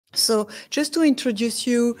So just to introduce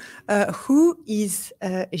you, who is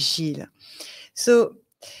Gilles? So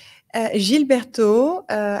Gilles Bertaux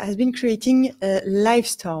has been creating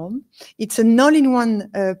Livestorm. It's an all-in-one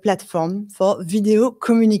platform for video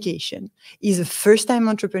communication. He's a first-time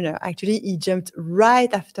entrepreneur. Actually, he jumped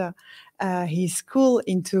right after his school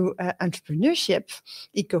into entrepreneurship.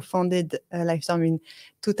 He co-founded Livestorm in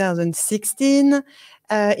 2016.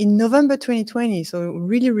 In November 2020, so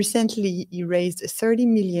really recently, he raised 30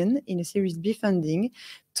 million in a Series B funding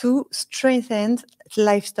to strengthen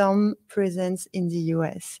Livestorm presence in the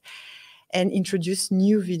US and introduce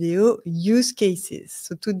new video use cases.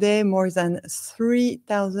 So today, more than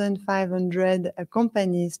 3,500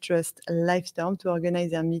 companies trust Livestorm to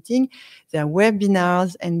organize their meeting, their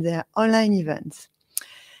webinars, and their online events.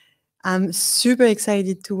 I'm super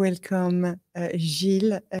excited to welcome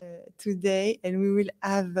Gilles today, and we will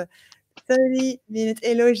have 30 minutes.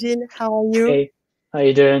 Hello, Gilles. How are you? Hey, how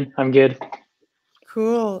you doing? I'm good.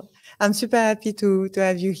 Cool. I'm super happy to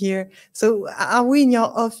have you here. So are we in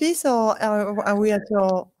your office or are we at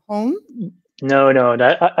your home? No,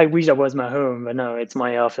 I wish that was my home, but no, it's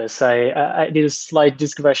my office. I did a slight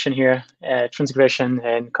digression here, transgression,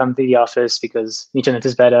 and come to the office because internet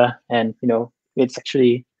is better, and it's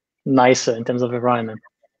actually nicer in terms of environment.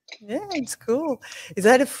 Yeah, it's cool. Is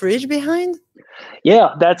that a fridge behind?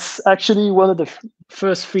 Yeah, that's actually one of the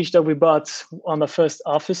first fridge that we bought on the first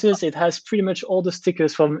offices. It has pretty much all the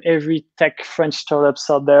stickers from every tech French startups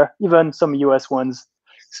out there, even some US ones.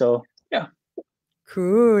 So yeah.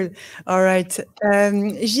 Cool. All right.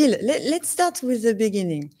 Gilles, let's start with the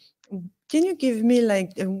beginning. Can you give me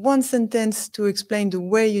like one sentence to explain the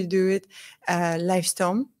way you do it,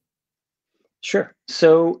 Livestorm? Sure.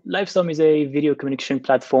 So Livestorm is a video communication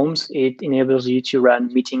platform. It enables you to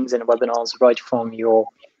run meetings and webinars right from your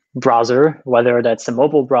browser, whether that's a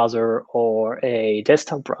mobile browser or a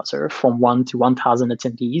desktop browser, from 1 to 1,000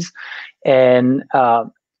 attendees. And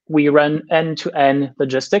we run end-to-end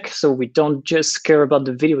logistics. So we don't just care about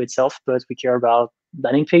the video itself, but we care about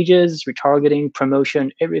landing pages, retargeting,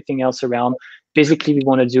 promotion, everything else around. Basically, we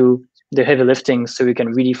want to do the heavy lifting so we can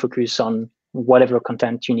really focus on whatever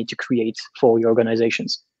content you need to create for your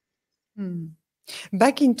organizations.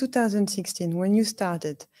 Back in 2016, when you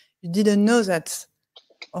started, you didn't know that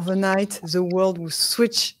overnight the world would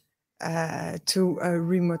switch to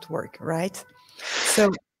remote work, right?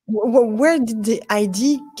 So where did the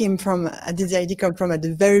idea come from? Did the idea come from at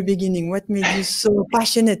the very beginning? What made you so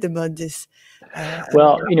passionate about this?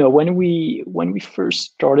 Well, when we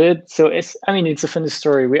first started, so it's a funny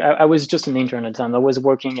story. I was just an intern at the time. I was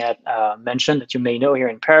working at Mention, that you may know, here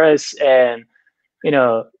in Paris, and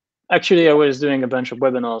actually I was doing a bunch of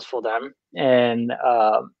webinars for them, and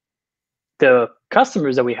the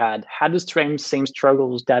customers that we had the same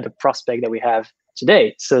struggles that the prospect that we have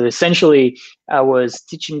today. So essentially, I was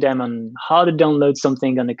teaching them on how to download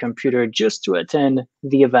something on the computer just to attend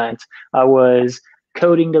the event. I was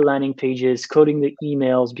coding the landing pages, coding the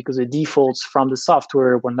emails, because the defaults from the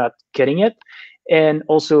software were not getting it. And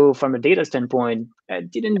also from a data standpoint, I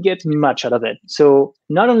didn't get much out of it. So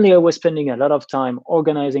not only I was spending a lot of time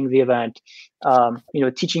organizing the event,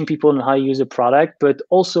 teaching people on how to use a product, but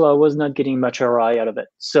also I was not getting much ROI out of it.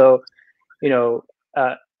 So,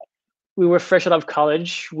 we were fresh out of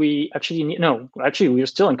college. We actually, we were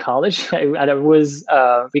still in college. I was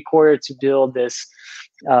required to build this,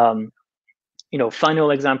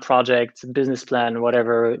 final exam project, business plan,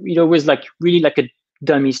 whatever. It was like really like a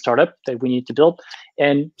dummy startup that we need to build.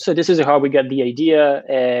 And so this is how we got the idea,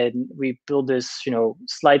 and we built this,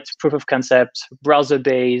 slight proof of concept,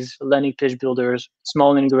 browser-based landing page builders,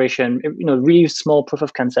 small integration, really small proof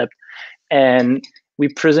of concept. And we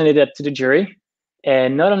presented that to the jury.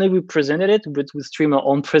 And not only we presented it, but we streamed our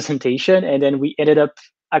own presentation. And then we ended up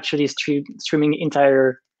actually streaming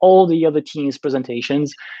all the other teams'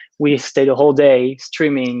 presentations. We stayed a whole day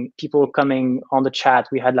streaming, people coming on the chat.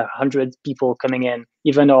 We had like 100 people coming in,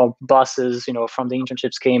 even our bosses, from the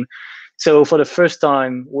internships came. So for the first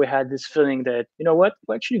time, we had this feeling that,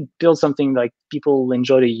 we actually build something like people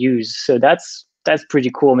enjoy to use. So that's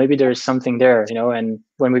pretty cool. Maybe there's something there, and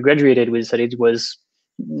when we graduated, we decided it was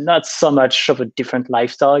not so much of a different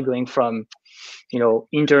lifestyle going from,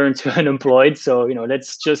 intern to unemployed. So,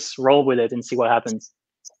 let's just roll with it and see what happens.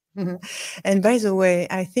 And by the way,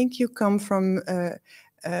 I think you come from a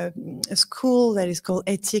school that is called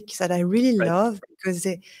Ethics that I really love, because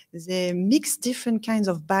they mix different kinds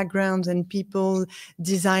of backgrounds and people,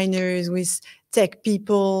 designers with tech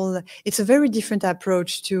people. It's a very different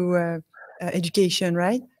approach to education,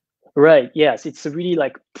 right? Right. Yes, it's a really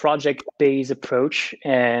like project-based approach,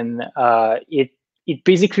 and it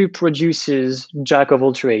basically produces jack of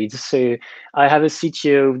all trades. So I have a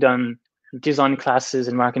CTO who've done design classes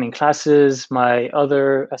and marketing classes. My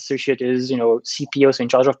other associate is, CPO, so in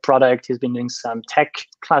charge of product. He's been doing some tech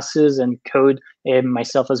classes and code, and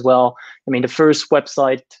myself as well. I mean, the first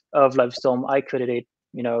website of Livestorm, I coded it,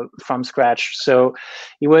 from scratch. So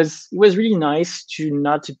it was really nice to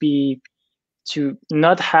not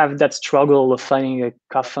have that struggle of finding a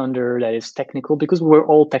co-founder that is technical, because we're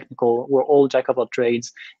all technical, we're all jack of all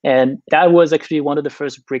trades. And that was actually one of the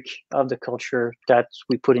first brick of the culture that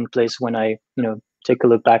we put in place when I, take a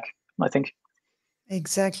look back, I think.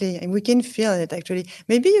 Exactly. And we can feel it, actually.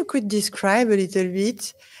 Maybe you could describe a little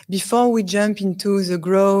bit before we jump into the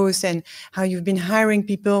growth and how you've been hiring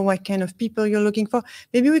people, what kind of people you're looking for.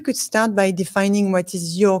 Maybe we could start by defining what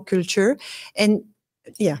is your culture. And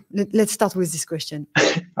yeah, let's start with this question.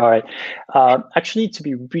 All right. Actually, to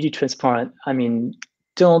be really transparent, I mean,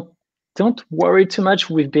 don't worry too much.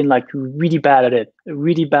 We've been like really bad at it,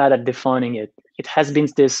 really bad at defining it. It has been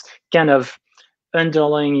this kind of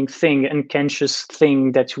underlying thing, unconscious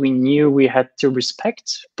thing that we knew we had to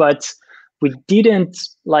respect, but we didn't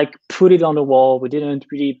like put it on the wall. We didn't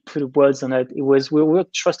really put words on it. It was, we were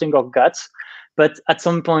trusting our guts. But at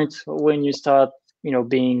some point when you start,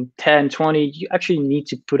 being 10, 20, you actually need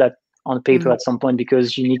to put that on paper at some point,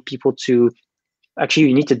 because you need people to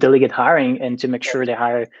you need to delegate hiring and to make sure they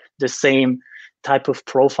hire the same type of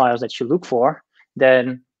profiles that you look for.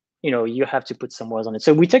 Then, you have to put some words on it.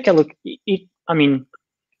 So we take a look. It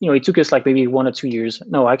took us like maybe 1 or 2 years.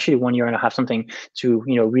 No, actually 1 year and a half, something, to,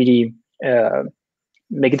 really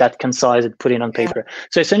make that concise and put it on paper.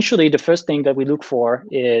 So essentially the first thing that we look for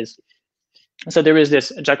is, so there is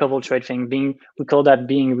this jack of all trade thing, we call that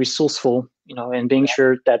being resourceful, and being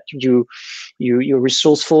sure that you're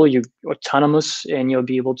resourceful, you're autonomous, and you'll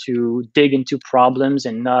be able to dig into problems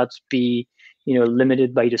and not be,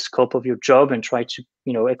 limited by the scope of your job, and try to,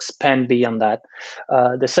 expand beyond that.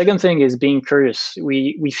 The second thing is being curious.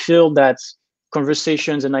 We feel that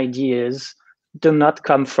conversations and ideas do not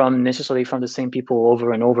come from necessarily from the same people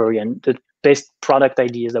over and over again. The best product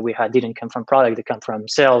ideas that we had didn't come from product, they come from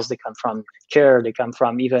sales, they come from care, they come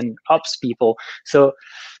from even ops people. So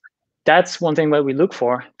that's one thing that we look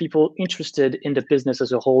for, people interested in the business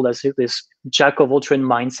as a whole, as this jack of all trade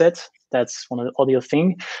mindset. That's one of the other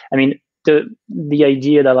thing. I mean, the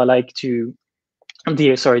idea that I like to,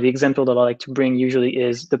 the example that I like to bring usually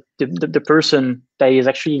is the person that is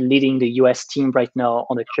actually leading the US team right now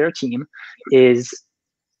on the care team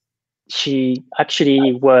she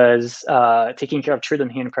actually was taking care of children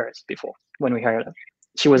here in Paris before when we hired her.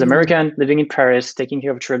 She was American, living in Paris, taking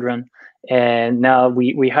care of children. And now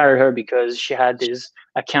we hired her because she had this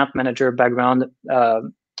account manager background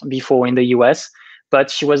before in the US,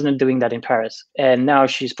 but she wasn't doing that in Paris. And now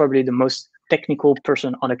she's probably the most technical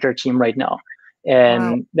person on the care team right now.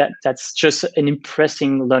 And that's just an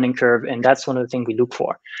impressive learning curve. And that's one of the things we look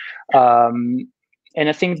for. And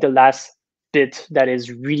I think the last bit that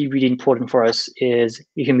is really, really important for us is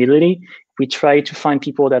humility. We try to find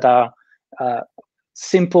people that are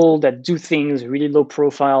simple, that do things really low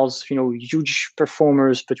profiles, huge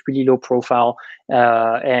performers, but really low profile.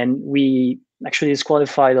 And we actually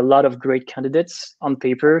disqualified a lot of great candidates on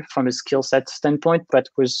paper from a skill set standpoint, but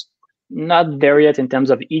was not there yet in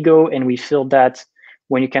terms of ego. And we feel that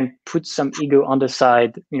when you can put some ego on the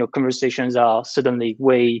side, conversations are suddenly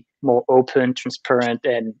way more open, transparent,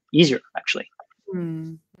 and easier, actually.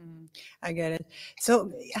 I get it.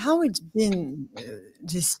 So how it's been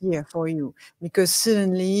this year for you? Because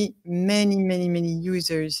suddenly many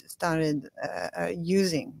users started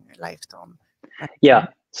using Livestorm. Yeah.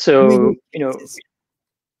 So,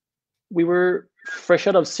 we were fresh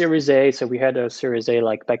out of Series A. So we had a Series A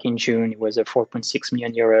like back in June. It was a 4.6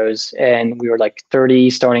 million euros. And we were like 30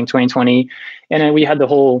 starting 2020. And then we had the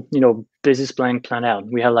whole, business plan planned out.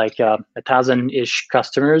 We had like 1,000-ish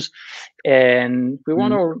customers. And we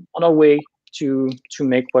were on our way to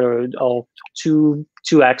make what are all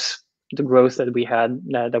 2x the growth that we had,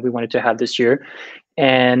 that we wanted to have this year.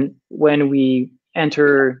 And when we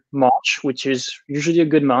enter March, which is usually a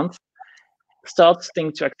good month, starts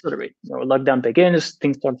things to accelerate. Lockdown begins,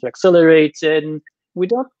 things start to accelerate, and we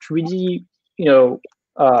don't really,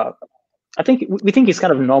 I think we think it's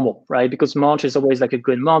kind of normal, right? Because March is always like a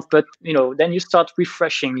good month, but then you start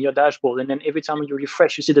refreshing your dashboard, and then every time you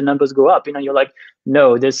refresh, you see the numbers go up. You're like,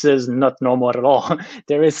 no, this is not normal at all.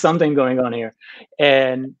 There is something going on here.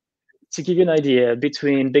 And to give you an idea,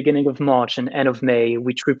 between beginning of March and end of May,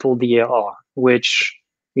 we tripled the ARR, which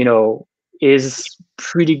is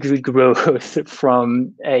pretty good growth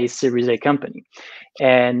from a Series A company.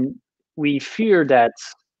 And we fear that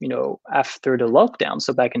after the lockdown,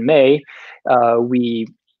 so back in May, we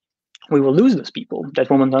will lose those people. That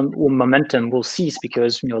momentum will cease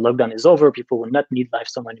because lockdown is over. People will not need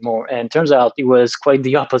Livestorm anymore. And it turns out it was quite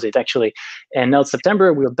the opposite, actually. And now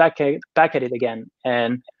September, we're back at it again.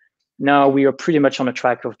 And now we are pretty much on a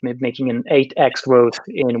track of making an 8x growth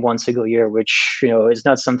in one single year, which is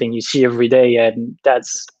not something you see every day, and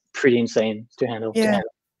that's pretty insane to handle. Yeah.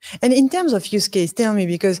 And in terms of use case, tell me,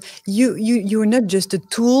 because you're not just a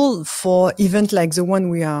tool for event like the one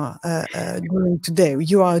we are doing today.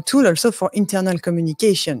 You are a tool also for internal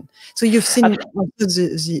communication. So you've seen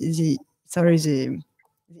the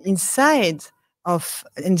inside of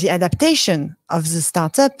and the adaptation of the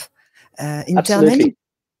startup internally.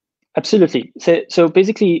 Absolutely. So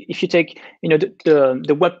basically, if you take,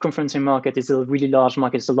 the web conferencing market is a really large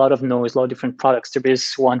market. It's a lot of noise, a lot of different products. There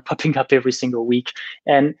is one popping up every single week.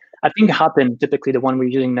 And I think Happen, typically the one we're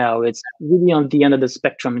using now, it's really on the end of the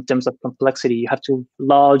spectrum in terms of complexity. You have to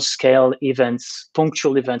large scale events,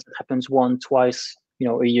 punctual events that happens once, twice,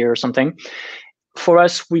 a year or something. For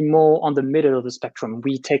us, we're more on the middle of the spectrum.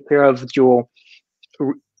 We take care of your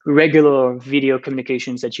regular video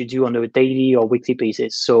communications that you do on a daily or weekly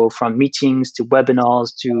basis. So from meetings to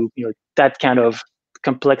webinars to that kind of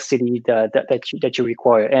complexity that you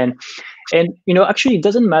require. And actually it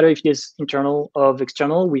doesn't matter if it's internal or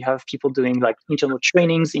external. We have people doing like internal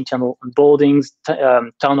trainings, internal onboardings,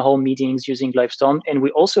 town hall meetings using Livestorm. And we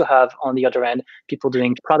also have on the other end people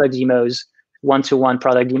doing product demos, one-to-one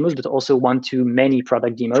product demos, but also one-to-many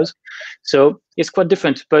product demos. So it's quite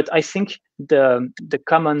different. But I think the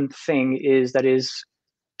common thing is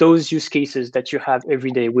those use cases that you have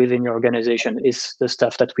every day within your organization is the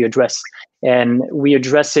stuff that we address. And we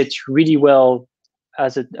address it really well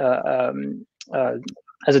as a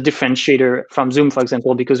differentiator from Zoom, for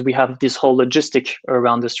example, because we have this whole logistic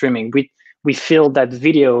around the streaming. We feel that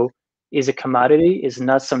video is a commodity, is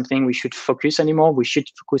not something we should focus anymore. We should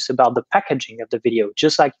focus about the packaging of the video,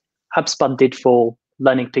 just like HubSpot did for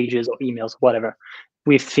landing pages or emails, whatever.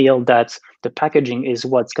 We feel that the packaging is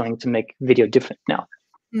what's going to make video different now.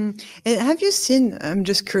 And have you seen, I'm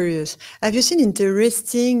just curious, have you seen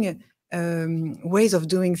interesting ways of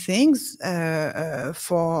doing things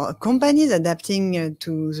for companies adapting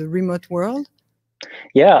to the remote world?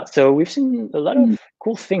 Yeah, so we've seen a lot of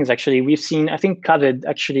cool things, actually. We've seen, I think COVID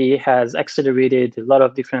actually has accelerated a lot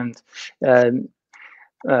of different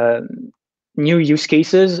new use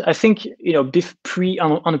cases. I think,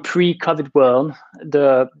 on a pre-COVID world,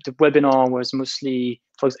 the webinar was mostly,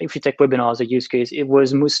 if you take webinar as a use case, it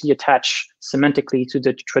was mostly attached semantically to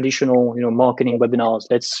the traditional, marketing webinars.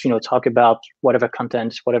 Let's, talk about whatever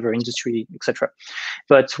content, whatever industry, etc.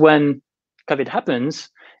 But when COVID happens,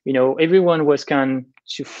 everyone was kind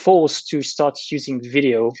of forced to start using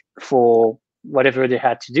video for whatever they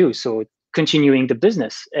had to do. So continuing the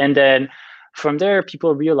business. And then from there,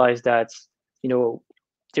 people realized that,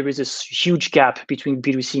 there is this huge gap between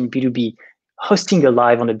B2C and B2B. Hosting a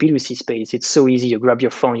live on a B2C space, it's so easy. You grab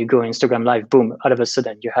your phone, you go Instagram live, boom, out of a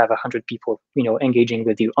sudden you have 100 people, engaging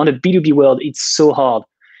with you. On a B2B world, it's so hard.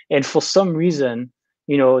 And for some reason,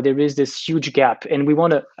 there is this huge gap, and we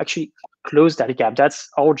want to actually close that gap. That's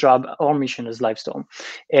our job, our mission as Livestorm.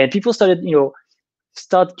 And people started,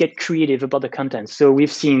 get creative about the content. So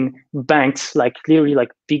we've seen banks, like literally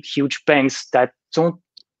like big, huge banks that don't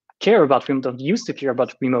care about remote, don't used to care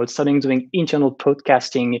about remote, starting doing internal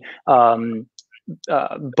podcasting,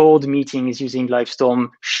 board meetings using Livestorm,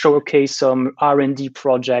 showcase some R&D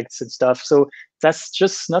projects and stuff. So that's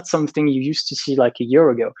just not something you used to see like a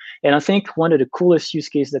year ago. And I think one of the coolest use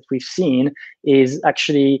cases that we've seen is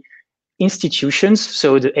actually institutions.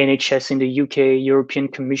 So the NHS in the UK, European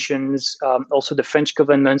commissions, also the French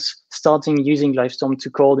governments starting using Livestorm to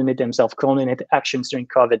coordinate themselves, coordinate actions during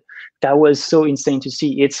COVID. That was so insane to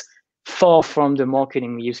see. It's far from the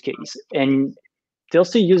marketing use case. And they're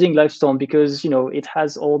still using Livestorm because, it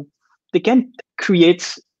has they can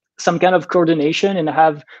create some kind of coordination and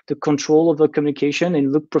have the control of the communication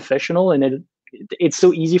and look professional. And it's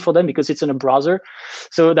so easy for them because it's in a browser.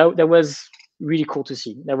 So that was really cool to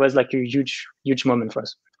see. That was like a huge, huge moment for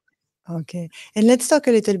us. Okay. And let's talk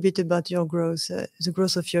a little bit about your growth, the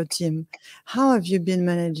growth of your team. How have you been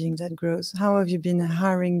managing that growth? How have you been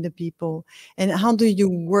hiring the people? And how do you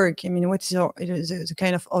work? I mean, what's the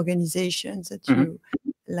kind of organizations that you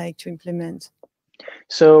like to implement?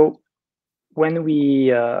 So when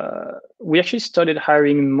we actually started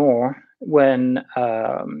hiring more when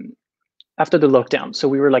after the lockdown. So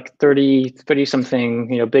we were like 30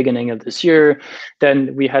 something, beginning of this year.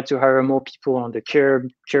 Then we had to hire more people on the care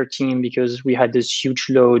team because we had this huge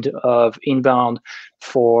load of inbound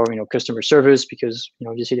for customer service, because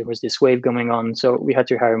obviously there was this wave going on. So we had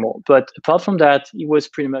to hire more. But apart from that, it was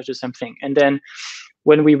pretty much the same thing. And then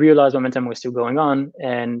when we realized momentum was still going on,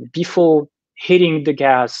 and before hitting the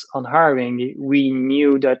gas on hiring, we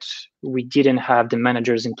knew that we didn't have the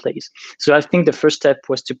managers in place. So I think the first step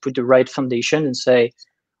was to put the right foundation and say,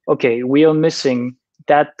 okay, we are missing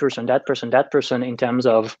that person in terms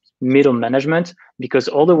of middle management, because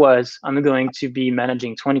otherwise I'm going to be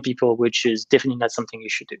managing 20 people, which is definitely not something you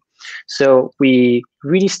should do. So we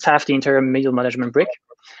really staffed the entire middle management brick.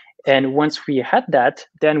 And once we had that,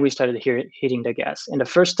 then we started hitting the gas. And the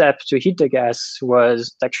first step to hit the gas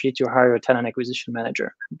was actually to hire a talent acquisition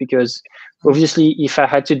manager, because obviously if I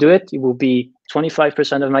had to do it, it will be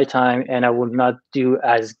 25% of my time, and I will not do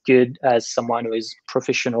as good as someone who is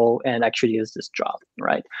professional and actually does this job,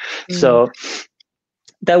 right? So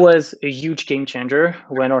that was a huge game changer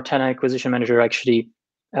when our talent acquisition manager actually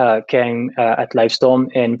came at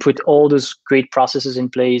Livestorm and put all those great processes in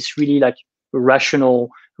place, really like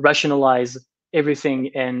rationalize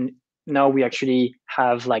everything. And now we actually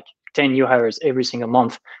have like 10 new hires every single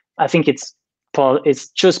month. I think it's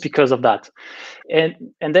just because of that. And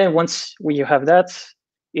then once we have that,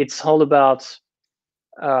 it's all about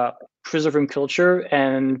preserving culture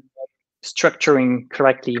and structuring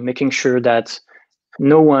correctly, making sure that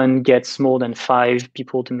no one gets more than 5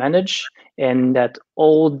 people to manage, and that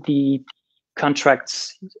all the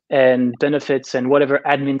contracts and benefits and whatever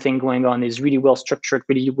admin thing going on is really well structured,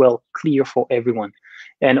 really well clear for everyone.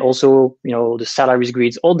 And also, the salaries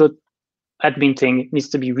grids, all the admin thing needs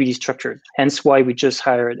to be really structured. Hence why we just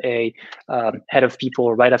hired a head of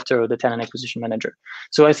people right after the talent acquisition manager.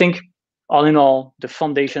 So I think all in all, the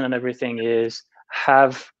foundation and everything is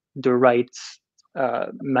have the right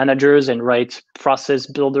managers and right process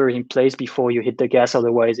builder in place before you hit the gas.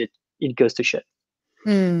 Otherwise, it goes to shit.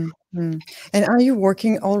 And are you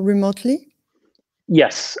working all remotely?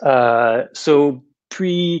 Yes. So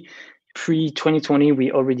pre 2020,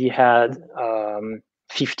 we already had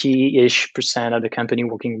 50-ish% of the company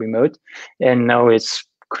working remote, and now it's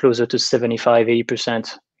closer to 75,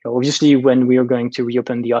 80%. Obviously, when we are going to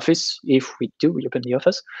reopen the office, if we do reopen the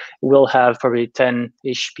office, we'll have probably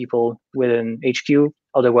 10-ish people within HQ.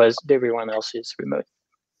 Otherwise, everyone else is remote.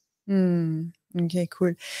 Okay,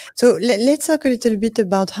 cool. So let's talk a little bit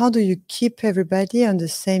about how do you keep everybody on the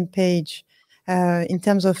same page in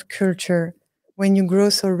terms of culture when you grow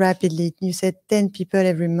so rapidly. You said 10 people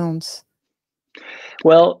every month.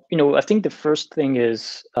 Well, I think the first thing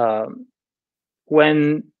is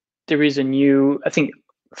when there is a new, I think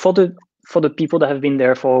for the people that have been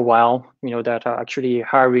there for a while, that are actually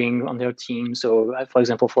hiring on their team. So for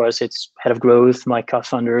example, for us, it's head of growth, my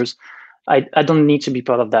co-founders. I don't need to be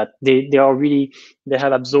part of that. They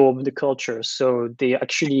have absorbed the culture. So they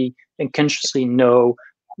actually unconsciously know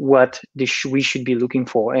what we should be looking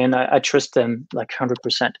for. And I trust them like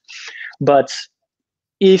 100%. But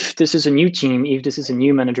if this is a new team, if this is a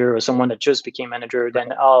new manager or someone that just became manager,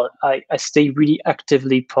 then I stay really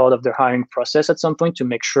actively part of the hiring process at some point to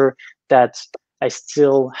make sure that I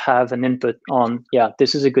still have an input on,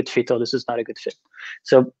 this is a good fit or this is not a good fit.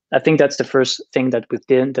 So I think that's the first thing that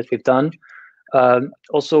we've done.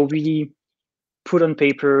 Also, really put on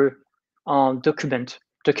paper, document.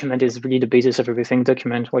 Document is really the basis of everything.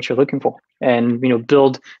 Document what you're looking for, and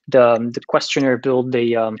build the questionnaire, build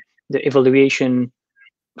the evaluation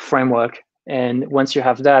framework. And once you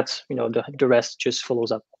have that, the rest just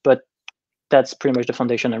follows up. But that's pretty much the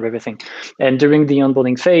foundation of everything. And during the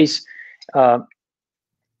onboarding phase,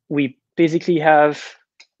 we basically have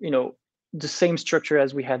the same structure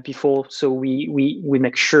as we had before. So we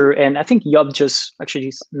make sure, and I think Job just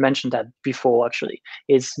actually mentioned that before, actually,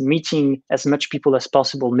 is meeting as much people as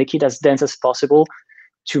possible, make it as dense as possible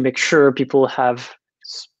to make sure people have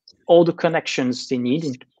all the connections they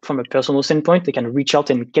need from a personal standpoint. They can reach out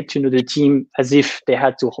and get to know the team as if they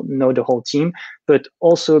had to know the whole team, but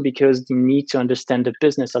also because they need to understand the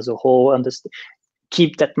business as a whole,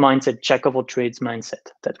 keep that mindset, jack of all trades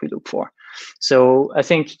mindset that we look for. So I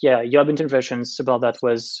think, Job interventions about that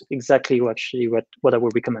was exactly what I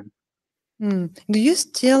would recommend. Do you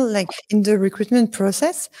still, like in the recruitment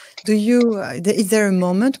process, is there a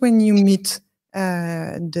moment when you meet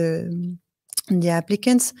the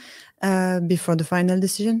applicants before the final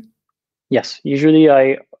decision? Yes, usually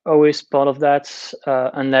I always part of that,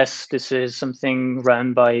 unless this is something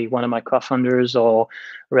run by one of my co-founders or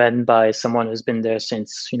run by someone who's been there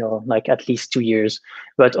since, like at least 2 years.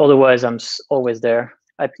 But otherwise, I'm always there.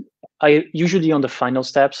 I usually on the final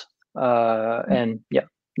steps, and yeah,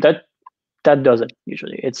 that does it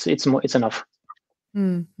usually. It's enough.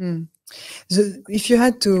 Mm-hmm. So if you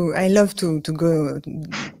had to, I love to go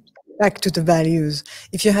back to the values.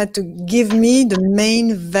 If you had to give me the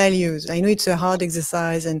main values, I know it's a hard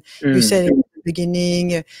exercise, and you said it at the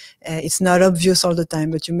beginning, it's not obvious all the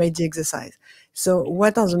time, but you made the exercise. So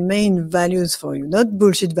what are the main values for you? Not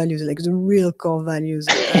bullshit values, like the real core values.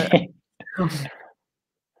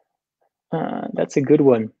 That's a good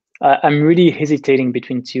one. I'm really hesitating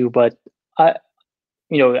between two, but I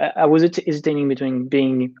was hesitating between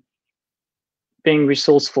being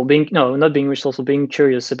resourceful, not being resourceful, being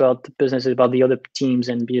curious about the business, about the other teams,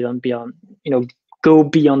 and beyond, go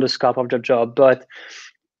beyond the scope of the job. But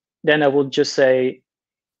then I will just say,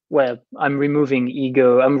 well, I'm removing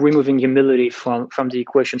ego, I'm removing humility from the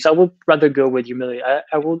equation. So I would rather go with humility.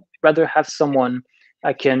 I would rather have someone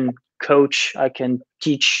I can coach, I can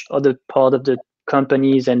teach other part of the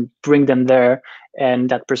companies and bring them there, and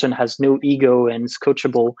that person has no ego and is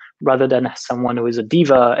coachable, rather than someone who is a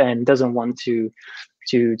diva and doesn't want to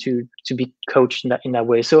be coached in that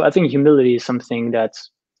way. So I think humility is something that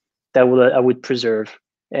I would preserve.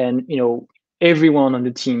 And everyone on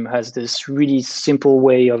the team has this really simple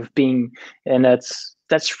way of being, and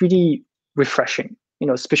that's really refreshing,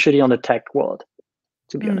 especially on the tech world,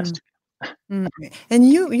 to be honest. And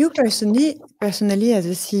you personally as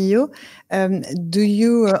a CEO, do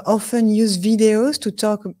you often use videos to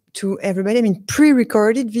talk to everybody? I mean,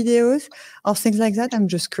 pre-recorded videos or things like that? I'm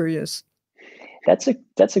just curious. That's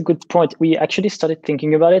a good point. We actually started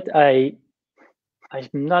thinking about it. I'm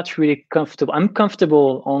not really comfortable. I'm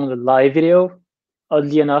comfortable on the live video,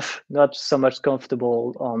 oddly enough, not so much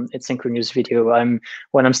comfortable on asynchronous video.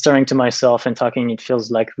 When I'm staring to myself and talking, it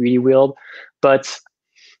feels like really weird. But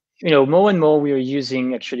more and more we are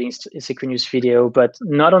using actually asynchronous video, but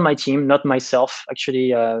not on my team, not myself.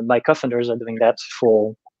 Actually, my co-founders are doing that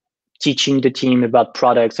for teaching the team about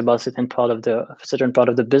products, about certain part of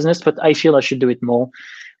the business. But I feel I should do it more.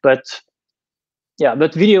 But yeah,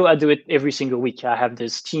 but video, I do it every single week. I have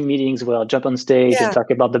these team meetings where I'll jump on stage and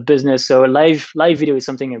talk about the business. So live video is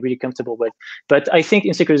something I'm really comfortable with. But I think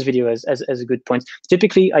asynchronous video as a good point.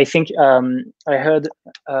 Typically, I think I heard,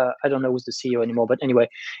 I don't know who's the CEO anymore, but anyway,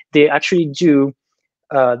 they actually do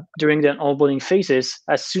during their onboarding phases,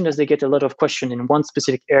 as soon as they get a lot of question in one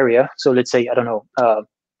specific area. So let's say, I don't know,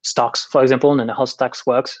 stocks, for example, and how stocks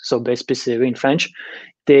works. So based specifically in French,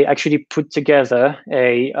 they actually put together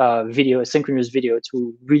a synchronous video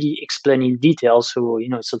to really explain in detail. So,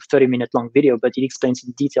 it's a 30-minute long video, but it explains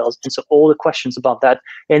in details. And so all the questions about that,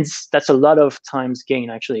 and that's a lot of times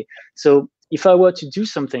gain actually. So if I were to do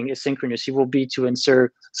something asynchronous, it will be to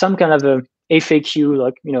answer some kind of a FAQ,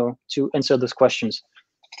 like, to answer those questions.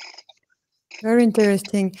 Very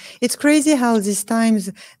interesting. It's crazy how these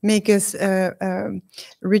times make us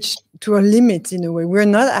reach to a limit in a way. We're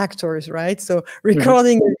not actors, right? So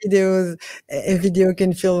recording a video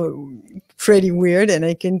can feel pretty weird, and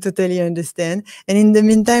I can totally understand. And in the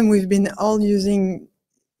meantime, we've been all using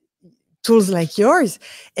tools like yours,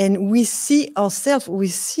 and we see ourselves, we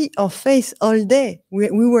see our face all day.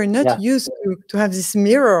 We were not used to have this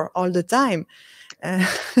mirror all the time. And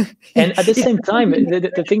at the same time,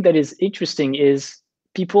 the thing that is interesting is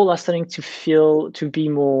people are starting to be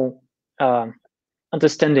more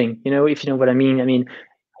understanding, if you know what I mean. I mean,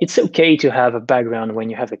 it's okay to have a background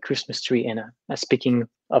when you have a Christmas tree, and speaking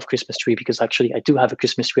of Christmas tree, because actually I do have a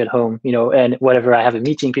Christmas tree at home, and whenever I have a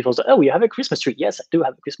meeting, people say, oh, you have a Christmas tree? Yes, I do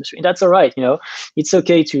have a Christmas tree. And that's all right. It's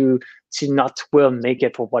okay to not wear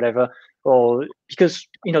makeup or whatever, or because,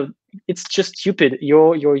 it's just stupid.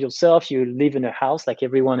 You're yourself, you live in a house like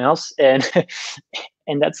everyone else, and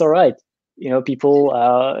and that's all right. People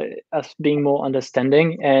are being more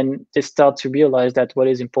understanding, and they start to realize that what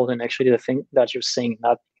is important actually the thing that you're saying,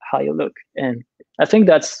 not how you look. And I think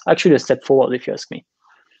that's actually a step forward, if you ask me.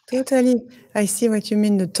 Totally. I see what you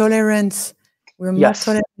mean. The tolerance. We're more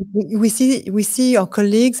tolerant. We see our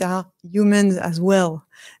colleagues are humans as well.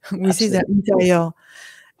 We see their interior.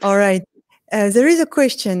 All right. There is a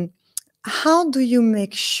question. How do you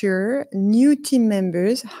make sure new team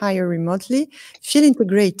members hired remotely feel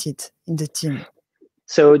integrated in the team?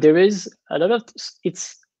 So there is a lot of,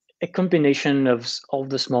 it's a combination of all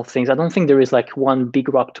the small things. I don't think there is like one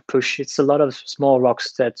big rock to push. It's a lot of small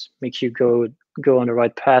rocks that make you go on the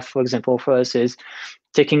right path. For example, for us is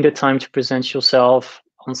taking the time to present yourself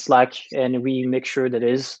on Slack, and we make sure that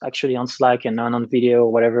it is actually on Slack and not on video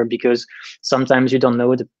or whatever, because sometimes you don't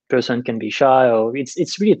know, the person can be shy, or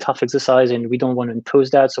it's really a tough exercise, and we don't want to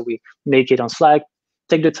impose that. So we make it on Slack,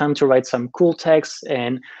 take the time to write some cool text,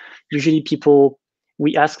 and usually people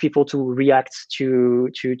we ask people to react, to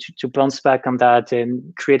bounce back on that and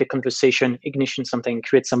create a conversation, ignition something,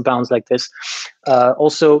 create some bounds like this.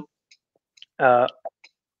 Also,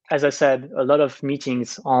 as I said, a lot of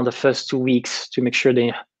meetings on the first 2 weeks to make sure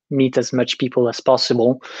they meet as much people as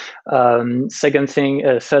possible. Third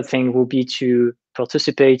thing will be to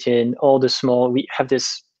participate in all the small. We have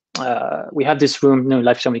this room,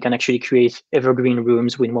 Livestorm. We can actually create evergreen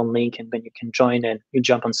rooms with one link, and then you can join and you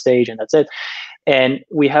jump on stage, and that's it. And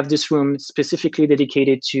we have this room specifically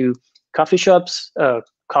dedicated to coffee shops,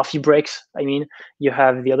 coffee breaks. I mean, you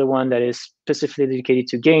have the other one that is specifically dedicated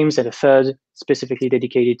to games, and a third specifically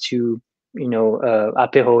dedicated to,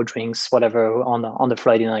 apéro drinks, whatever, on the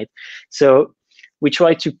Friday night. So we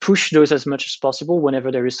try to push those as much as possible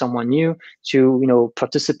whenever there is someone new to,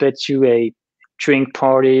 participate to a drink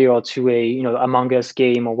party or to a, Among Us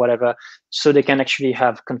game or whatever, so they can actually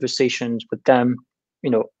have conversations with them,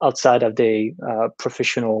 outside of the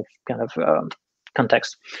professional kind of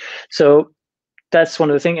context. So that's one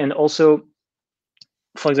of the things. And also,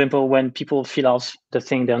 for example, when people fill out the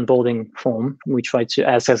onboarding form, we try to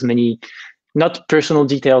ask as many, not personal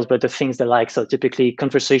details, but the things they like. So typically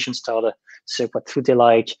conversation starter. So what food they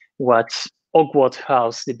like, what Hogwarts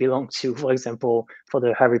house they belong to, for example, for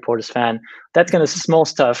the Harry Potter fan. That kind of small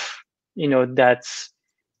stuff, that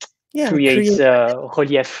creates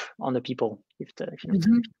relief on the people.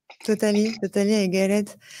 Totally, I get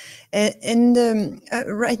it. And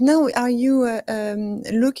right now, are you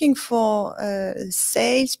looking for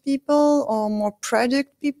sales people or more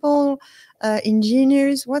product people,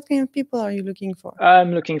 engineers? What kind of people are you looking for?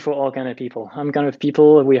 I'm looking for all kind of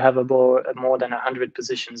people. We have about more than 100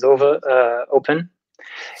 positions open.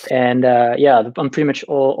 And I'm pretty much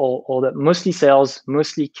all that, mostly sales,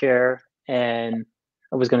 mostly care, and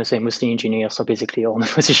I was going to say mostly engineers, so basically all the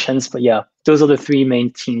positions. But yeah, those are the three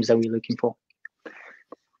main teams that we're looking for.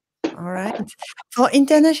 All right. For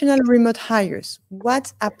international remote hires,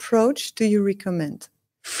 what approach do you recommend?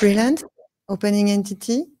 Freelance, opening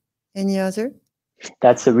entity, any other?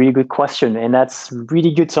 That's a really good question, and that's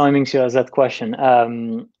really good timing to ask that question.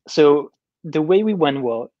 So the way we went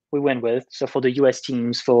with, so for the US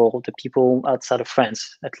teams, for the people outside of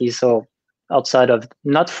France, at least, so outside of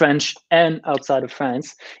not French and outside of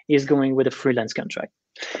France, is going with a freelance contract.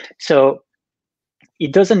 So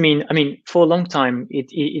it doesn't mean, for a long time,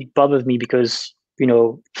 it bothered me because,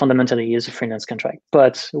 fundamentally is a freelance contract,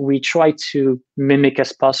 but we try to mimic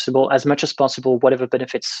as much as possible, whatever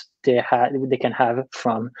benefits they can have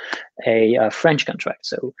from a French contract.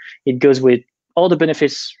 So it goes with all the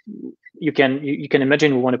benefits you can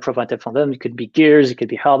imagine. We want to provide that for them. It could be gears, it could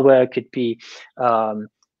be hardware, it could be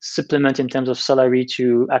supplement in terms of salary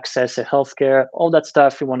to access a healthcare, all that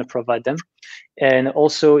stuff we want to provide them. And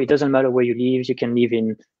also, it doesn't matter where you live. You can live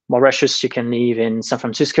in Mauritius, you can live in San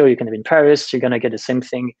Francisco, you can live in Paris. You're going to get the same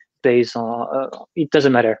thing based on, it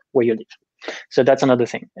doesn't matter where you live. So that's another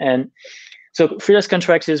thing. And so freelance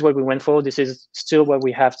contracts is what we went for. This is still what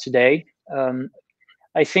we have today.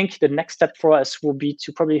 I think the next step for us will be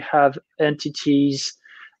to probably have entities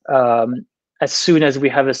as soon as we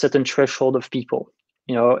have a certain threshold of people,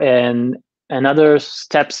 and other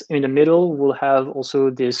steps in the middle will have also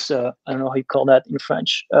this, I don't know how you call that in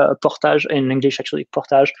French, portage, in English, actually,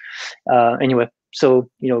 portage. Anyway, so,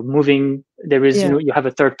 moving, there is, you have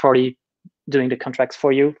a third party doing the contracts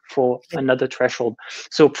for you for another threshold.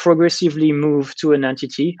 So progressively move to an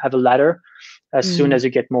entity, have a ladder as soon as you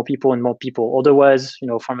get more people and more people. Otherwise,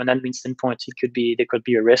 from an admin standpoint, there could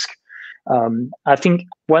be a risk. I think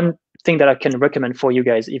one thing that I can recommend for you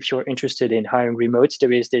guys, if you're interested in hiring remotes,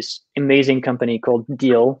 there is this amazing company called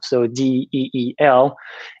Deal, so DEEL.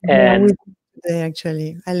 And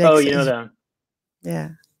actually, Alex, oh, you know them? Yeah.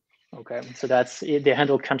 Okay, so they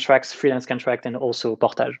handle contracts, freelance contract, and also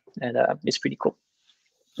portage, and it's pretty cool.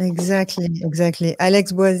 Exactly.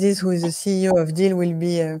 Alex Boisis, who is the CEO of Deal, will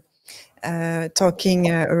be talking.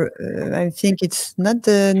 I think it's not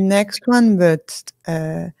the next one, but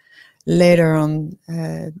later on.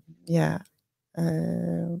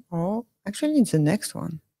 Oh, actually, it's the next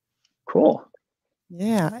one. Cool.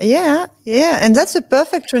 Yeah. And that's a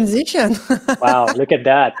perfect transition. Wow, look at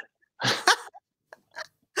that.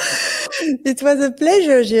 It was a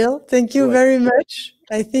pleasure, Gilles. Thank you very much.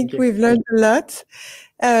 I think we've learned a lot.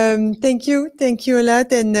 Thank you a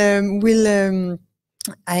lot, and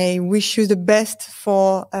I wish you the best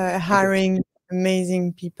for hiring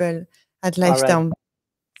amazing people at Livestorm.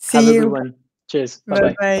 Right. Have a good one. Cheers.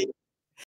 Bye-bye. Bye-bye.